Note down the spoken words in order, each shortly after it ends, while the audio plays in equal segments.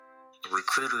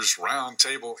Recruiters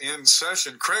Roundtable in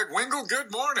session. Craig Wingle,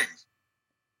 good morning.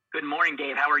 Good morning,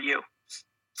 Dave. How are you?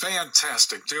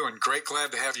 Fantastic. Doing great.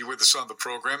 Glad to have you with us on the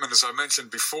program. And as I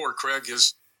mentioned before, Craig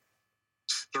is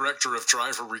Director of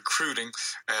Driver Recruiting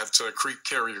at Crete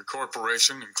Carrier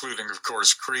Corporation, including, of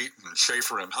course, Crete and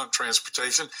Schaefer and Hunt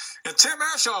Transportation. And Tim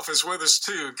Ashoff is with us,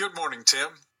 too. Good morning, Tim.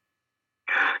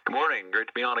 Good morning. Great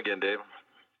to be on again, Dave.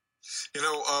 You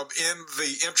know, in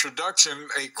the introduction,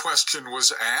 a question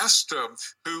was asked,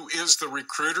 who is the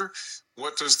recruiter?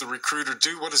 What does the recruiter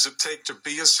do? What does it take to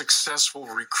be a successful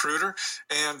recruiter?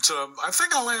 And I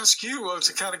think I'll ask you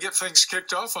to kind of get things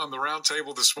kicked off on the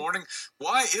roundtable this morning.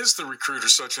 Why is the recruiter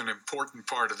such an important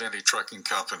part of any trucking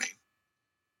company?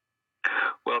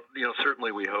 Well,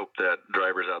 certainly we hope that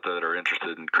drivers out there that are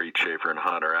interested in Crete, Schaefer, and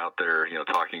Hunt are out there,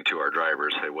 talking to our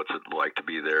drivers. Hey, what's it like to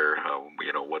be there?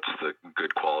 What's the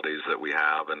good qualities that we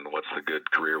have, and what's the good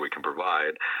career we can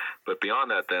provide? But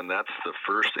beyond that, then that's the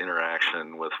first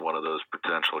interaction with one of those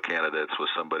potential candidates with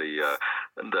somebody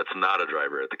that's not a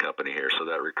driver at the company here. So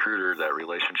that recruiter, that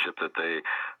relationship that they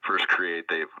first create,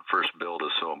 they first build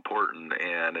is so important,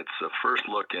 and it's a first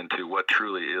look into what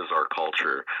truly is our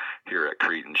culture here at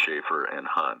Crete and Schaefer and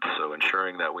Hunt. So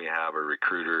ensuring that we have a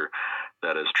recruiter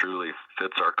that is truly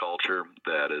fits our culture,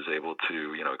 that is able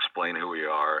to, explain who we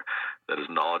are, that is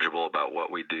knowledgeable about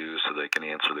what we do so they can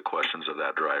answer the questions of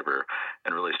that driver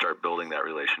and really start building that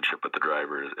relationship with the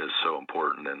driver is so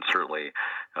important. And certainly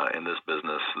in this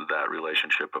business, that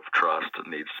relationship of trust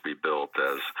needs to be built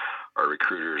as our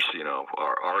recruiters,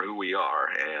 are who we are,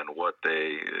 and what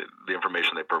the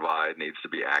information they provide needs to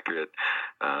be accurate,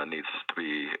 needs to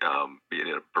be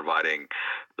providing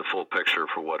the full picture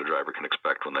for what a driver can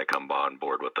expect when they come on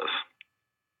board with us.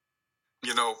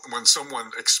 When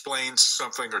someone explains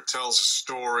something or tells a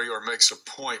story or makes a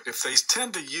point, if they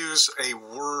tend to use a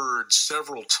word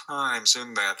several times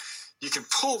in that, you can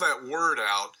pull that word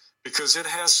out because it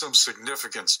has some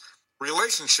significance.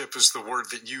 Relationship is the word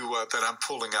that I'm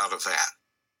pulling out of that.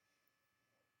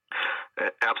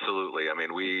 Absolutely. I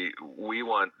mean, we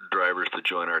want drivers to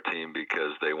join our team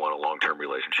because they want a long-term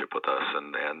relationship with us,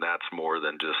 and that's more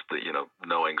than just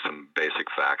knowing some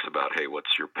basic facts about, hey,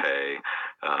 what's your pay,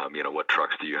 what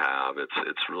trucks do you have.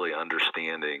 It's really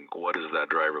understanding what is that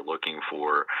driver looking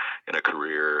for in a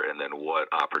career, and then what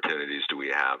opportunities do we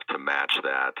have to match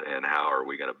that, and how are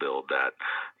we going to build that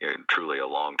truly a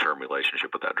long-term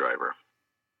relationship with that driver.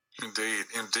 Indeed.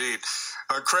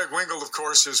 Craig Wingle, of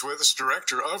course, is with us,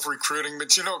 Director of Recruiting. But,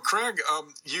 Craig,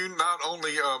 you not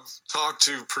only talk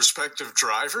to prospective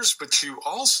drivers, but you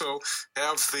also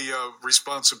have the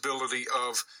responsibility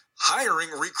of hiring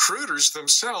recruiters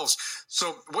themselves.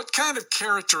 So what kind of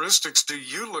characteristics do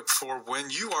you look for when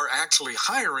you are actually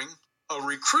hiring a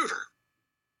recruiter?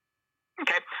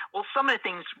 Okay. Well, some of the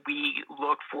things we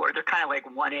look for, they're kind of like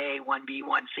 1A, 1B,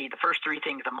 1C. The first three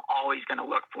things I'm always going to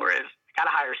look for is got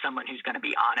to hire someone who's going to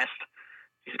be honest,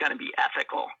 who's going to be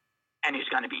ethical, and who's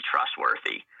going to be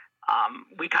trustworthy.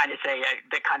 We kind of say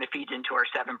that kind of feeds into our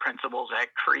 7 principles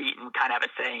at Crete, and we kind of have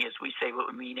a saying is we say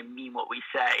what we mean and mean what we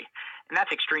say. And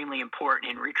that's extremely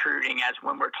important in recruiting, as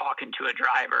when we're talking to a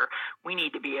driver, we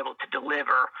need to be able to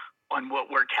deliver on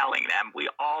what we're telling them. We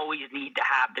always need to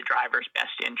have the driver's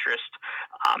best interest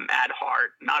at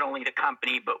heart, not only the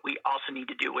company, but we also need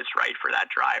to do what's right for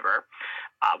that driver.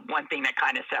 One thing that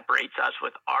kind of separates us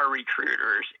with our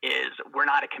recruiters is we're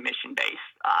not a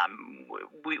commission-based.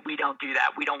 We don't do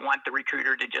that. We don't want the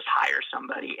recruiter to just hire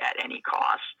somebody at any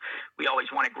cost. We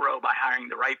always want to grow by hiring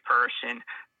the right person.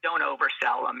 Don't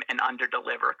oversell them and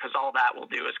underdeliver, because all that will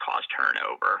do is cause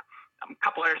turnover. A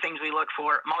couple other things we look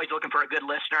for. I'm always looking for a good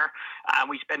listener.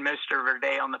 We spend most of our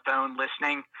day on the phone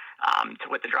listening to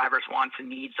what the driver's wants and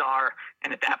needs are.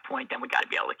 And at that point, then we got to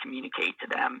be able to communicate to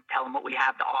them, tell them what we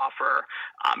have to offer.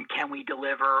 Can we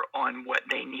deliver on what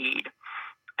they need?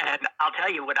 And I'll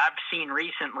tell you what I've seen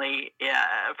recently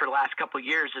for the last couple of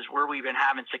years is where we've been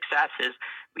having success is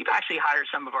we've actually hired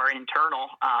some of our internal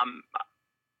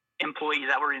employees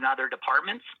that were in other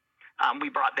departments. We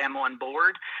brought them on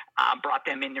board, brought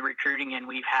them into recruiting, and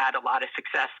we've had a lot of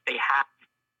success. They have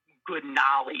good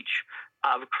knowledge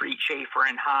of Crete, Schaefer,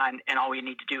 and Hunt, and all we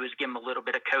need to do is give them a little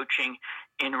bit of coaching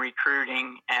in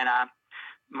recruiting. And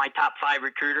my top 5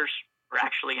 recruiters were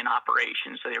actually in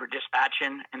operations. So they were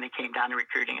dispatching, and they came down to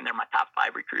recruiting, and they're my top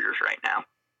 5 recruiters right now.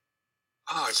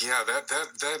 Oh, yeah,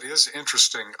 that is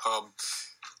interesting.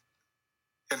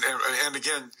 And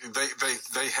again,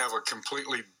 they have a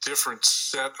completely different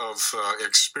set of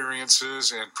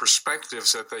experiences and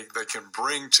perspectives that they can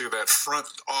bring to that front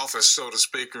office, so to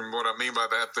speak. And what I mean by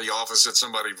that, the office that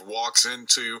somebody walks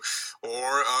into,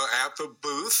 or at the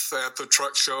booth at the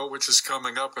truck show, which is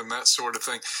coming up, and that sort of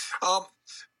thing.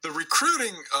 The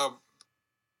recruiting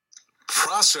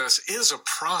process is a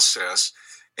process,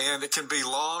 and it can be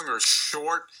long or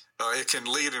short. It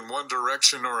can lead in one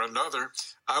direction or another.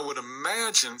 I would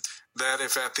imagine that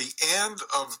if at the end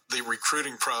of the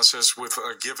recruiting process with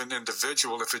a given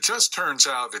individual, if it just turns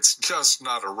out it's just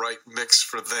not a right mix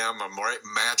for them, a right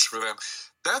match for them,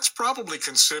 that's probably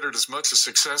considered as much a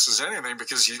success as anything,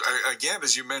 because, again,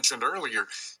 as you mentioned earlier,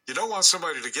 you don't want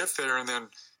somebody to get there and then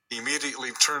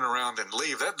immediately turn around and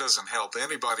leave. That doesn't help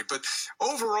anybody. But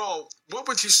overall, what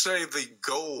would you say the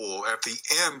goal at the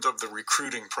end of the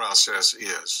recruiting process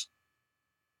is?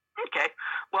 Okay.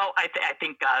 Well, I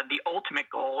think the ultimate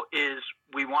goal is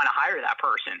we want to hire that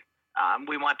person.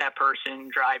 We want that person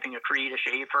driving a Creed, a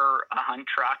Schaefer, a Hunt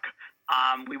truck.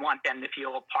 We want them to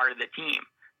feel a part of the team.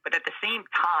 But at the same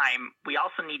time, we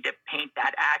also need to paint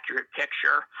that accurate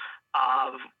picture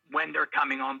of when they're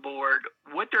coming on board,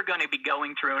 what they're going to be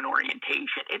going through in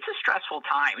orientation. It's a stressful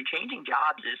time, and changing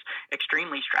jobs is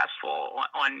extremely stressful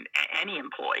on any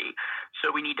employee.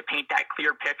 So we need to paint that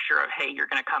clear picture of, hey,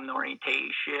 you're going to come to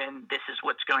orientation. This is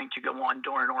what's going to go on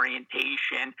during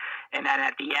orientation. And then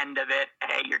at the end of it,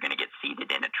 hey, you're going to get seated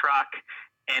in a truck,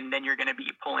 and then you're going to be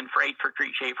pulling freight for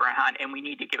Creed, Schaefer, and Hunt. And we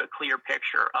need to give a clear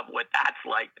picture of what that's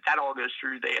like. But that all goes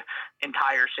through the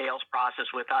entire sales process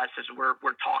with us as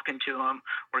we're talking to them.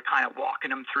 We're kind of walking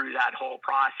them through that whole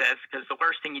process, because the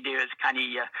worst thing you do is kind of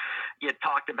you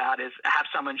talked about is have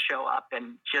someone show up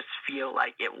and just feel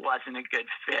like it wasn't a good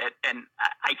fit. And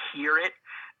I hear it.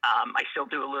 I still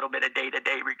do a little bit of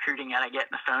day-to-day recruiting, and I get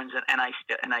in the phones, and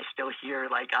I still hear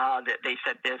like, that they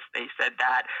said this, they said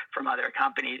that from other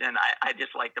companies, and I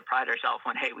just like to pride ourselves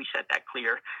on, hey, we set that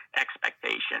clear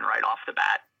expectation right off the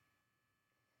bat.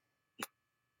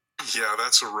 Yeah,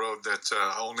 that's a road that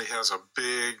only has a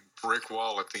big brick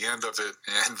wall at the end of it,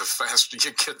 and the faster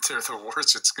you get there, the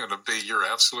worse it's going to be. You're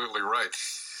absolutely right.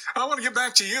 I want to get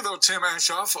back to you, though, Tim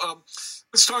Aschoff.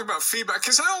 Let's talk about feedback,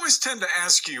 because I always tend to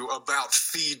ask you about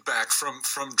feedback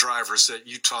from drivers that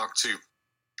you talk to,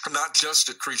 not just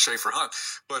at Creed, Schaefer, Hunt,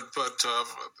 but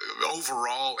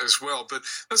overall as well. But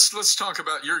let's talk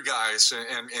about your guys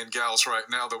and gals right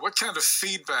now, though. What kind of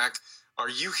feedback are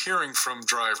you hearing from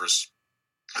drivers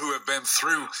who have been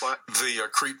through the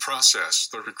Creed process,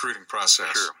 the recruiting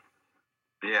process? Sure.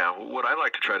 Yeah, what I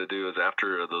like to try to do is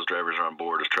after those drivers are on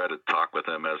board is try to talk with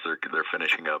them as they're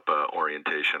finishing up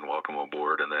orientation, welcome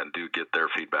aboard, and then do get their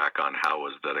feedback on how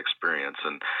was that experience.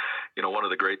 And, you know, one of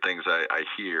the great things I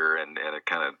hear, and it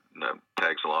kind of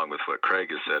tags along with what Craig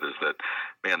has said, is that,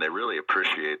 man, they really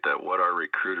appreciate that what our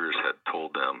recruiters had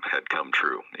told them had come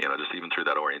true, you know, just even through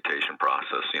that orientation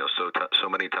process. You know, so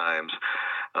many times,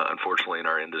 unfortunately, in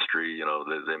our industry, you know,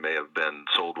 they may have been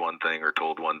sold one thing or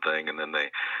told one thing, and then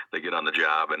they get on the job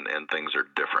and things are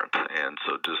different. And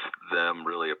so just them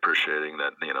really appreciating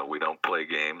that, you know, we don't play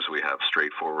games. We have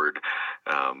straightforward,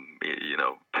 you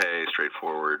know, pay,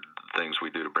 straightforward things we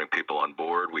do to bring people on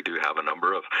board. We do have a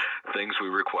number of things we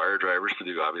require drivers to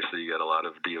do. Obviously, you got a lot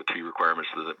of DOT requirements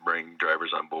that bring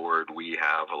drivers on board. We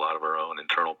have a lot of our own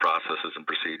internal processes and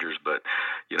procedures, but,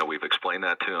 you know, we've explained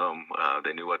that to them.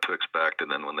 They knew what to expect,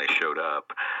 and then when they showed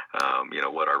up, you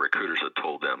know, what our recruiters had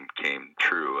told them came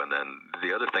true. And then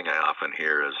the other thing I often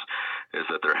hear is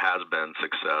that there has been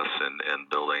success in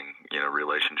building, you know,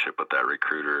 relationship with that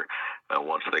recruiter.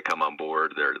 Once they come on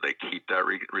board, they keep that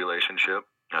relationship.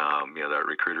 You know, that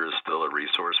recruiter is still a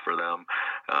resource for them.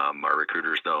 Our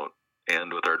recruiters don't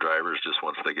end with our drivers just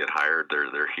once they get hired.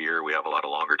 They're here. We have a lot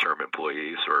of longer term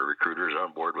employees, so our recruiters are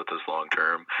on board with us long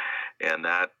term. And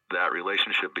that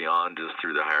relationship beyond just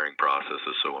through the hiring process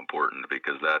is so important,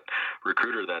 because that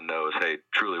recruiter then knows, hey,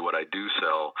 truly what I do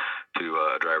sell to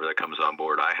a driver that comes on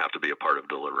board, I have to be a part of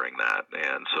delivering that.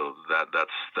 And so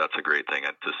that's a great thing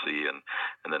to see.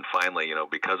 And then finally, you know,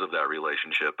 because of that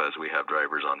relationship, as we have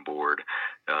drivers on board,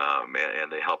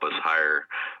 and they help us hire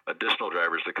additional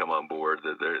drivers to come on board,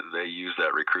 that they use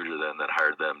that recruiter then that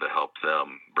hired them to help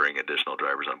them bring additional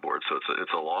drivers on board. So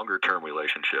it's a longer term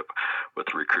relationship with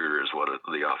the recruiter is what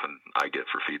often I get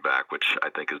for feedback, which I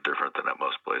think is different than at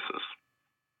most places.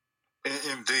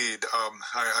 Indeed.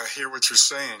 I hear what you're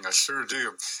saying. I sure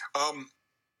do.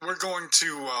 We're going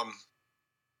to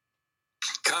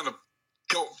kind of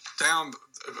go down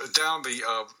the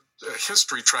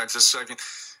history track just a second.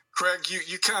 Craig,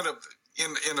 you kind of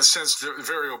in a sense,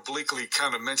 very obliquely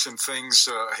kind of mentioned things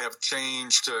have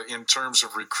changed in terms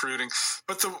of recruiting,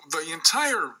 but the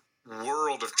entire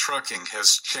world of trucking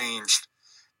has changed.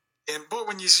 But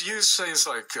when you use things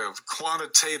like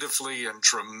quantitatively and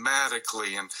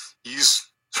dramatically, and use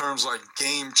terms like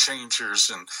game changers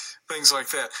and things like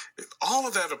that, all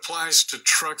of that applies to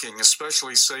trucking,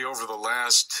 especially, say, over the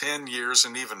last 10 years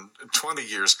and even 20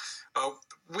 years.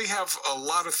 We have a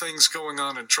lot of things going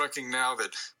on in trucking now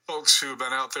that folks who have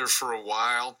been out there for a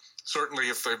while, certainly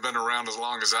if they've been around as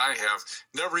long as I have,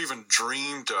 never even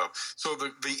dreamed of. So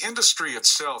the industry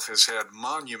itself has had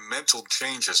monumental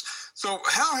changes. So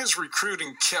how has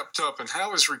recruiting kept up, and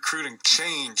how has recruiting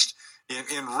changed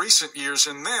in recent years?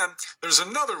 And then there's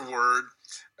another word,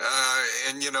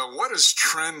 and what is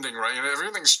trending, right?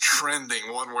 Everything's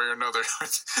trending one way or another.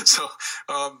 So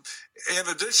in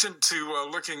addition to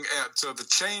looking at the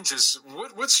changes,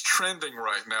 what's trending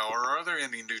right now, or are there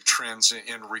any new trends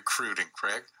in recruiting,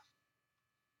 Craig?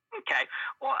 Okay.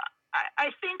 Well,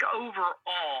 I think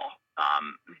overall,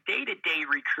 day-to-day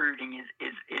recruiting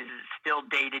is still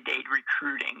day-to-day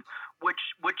recruiting.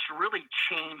 What's really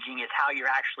changing is how you're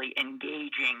actually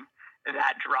engaging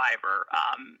that driver.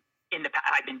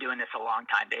 I've been doing this a long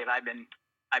time, Dave. I've been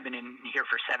in here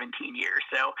for 17 years.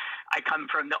 So I come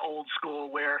from the old school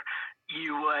where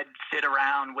you would sit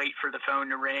around, wait for the phone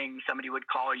to ring, somebody would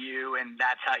call you, and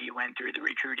that's how you went through the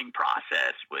recruiting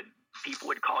process. People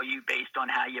would call you based on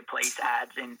how you place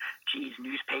ads in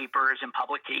newspapers and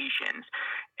publications.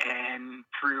 And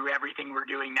through everything we're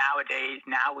doing nowadays,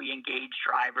 now we engage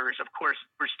drivers. Of course,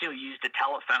 we're still used the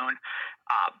telephone,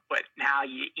 but now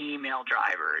you email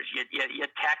drivers, you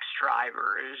text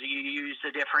drivers, you use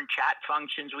the different chat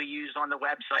functions we use on the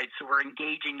website. So we're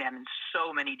engaging them in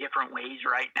so many different ways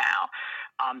right now.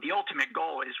 The ultimate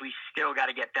goal is we still got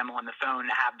to get them on the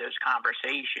phone to have those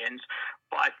conversations.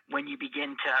 But when you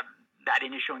begin to that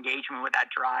initial engagement with that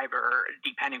driver,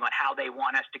 depending on how they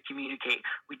want us to communicate,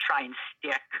 we try and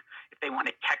stick. If they want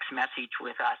to text message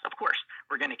with us, of course,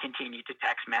 we're going to continue to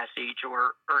text message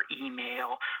or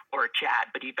email or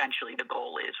chat, but eventually the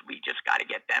goal is we just got to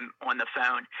get them on the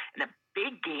phone. And the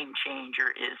big game changer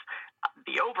is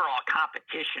the overall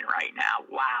competition right now.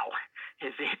 Wow,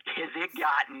 has it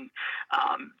gotten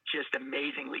just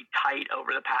amazingly tight over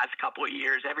the past couple of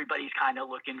years? Everybody's kind of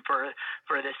looking for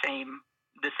the same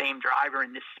driver,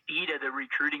 and the speed of the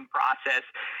recruiting process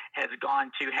has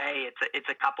gone to, hey, it's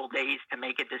a couple days to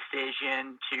make a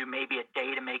decision, to maybe a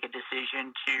day to make a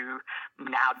decision, to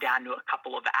now down to a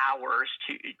couple of hours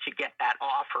to get that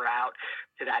offer out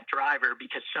to that driver,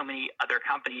 because so many other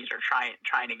companies are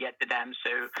trying to get to them.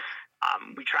 So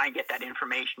we try and get that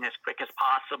information as quick as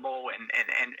possible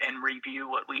and review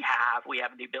what we have. We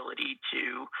have the ability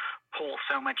to pull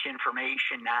so much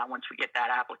information now once we get that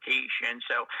application.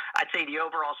 So I'd say the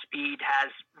overall speed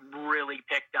has really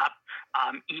picked up,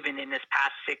 even in this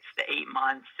past 6 to 8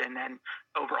 months, and then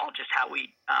overall just how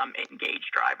we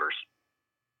engage drivers.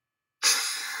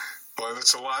 Well,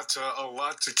 it's a lot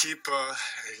to keep on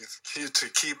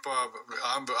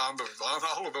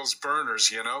all of those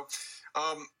burners,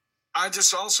 I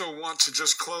just also want to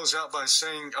just close out by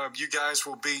saying you guys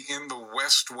will be in the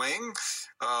West Wing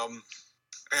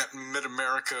at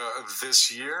Mid-America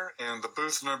this year, and the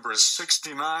booth number is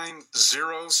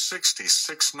 69060,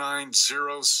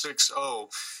 69060,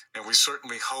 and we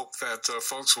certainly hope that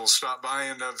folks will stop by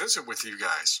and visit with you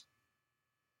guys.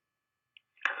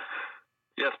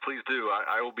 Yes, please do.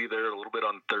 I will be there a little bit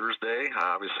on Thursday.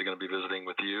 Obviously going to be visiting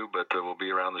with you, but we'll be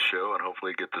around the show and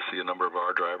hopefully get to see a number of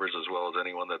our drivers as well as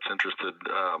anyone that's interested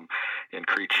in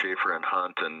Creech, Schaefer, and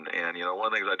Hunt. And one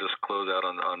of the things I just close out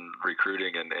on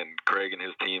recruiting, and Craig and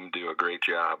his team do a great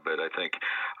job, but I think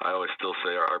I always still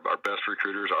say our best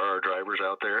recruiters are our drivers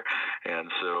out there.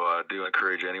 And so I do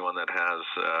encourage anyone that has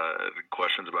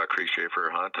questions about Creech, Schaefer, or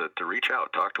Hunt to reach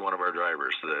out, talk to one of our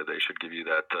drivers. They should give you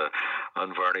that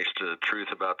unvarnished truth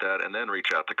about that, and then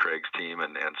reach out to Craig's team,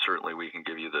 and certainly we can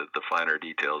give you the finer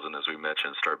details, and as we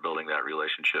mentioned, start building that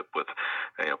relationship with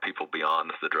people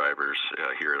beyond the drivers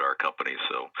here at our company.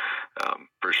 So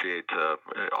appreciate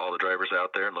all the drivers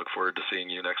out there, and look forward to seeing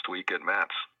you next week at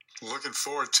Matt's. Looking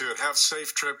forward to it. Have a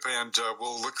safe trip, and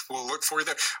we'll look for you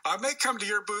there. I may come to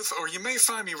your booth, or you may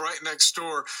find me right next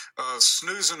door,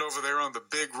 snoozing over there on the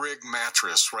Big Rig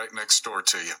mattress right next door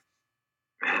to you.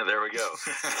 There we go.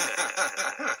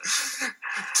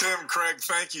 Tim, Craig,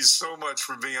 thank you so much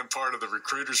for being part of the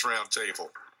Recruiters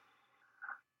Roundtable.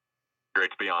 Great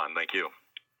to be on. Thank you.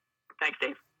 Thanks,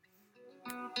 Dave.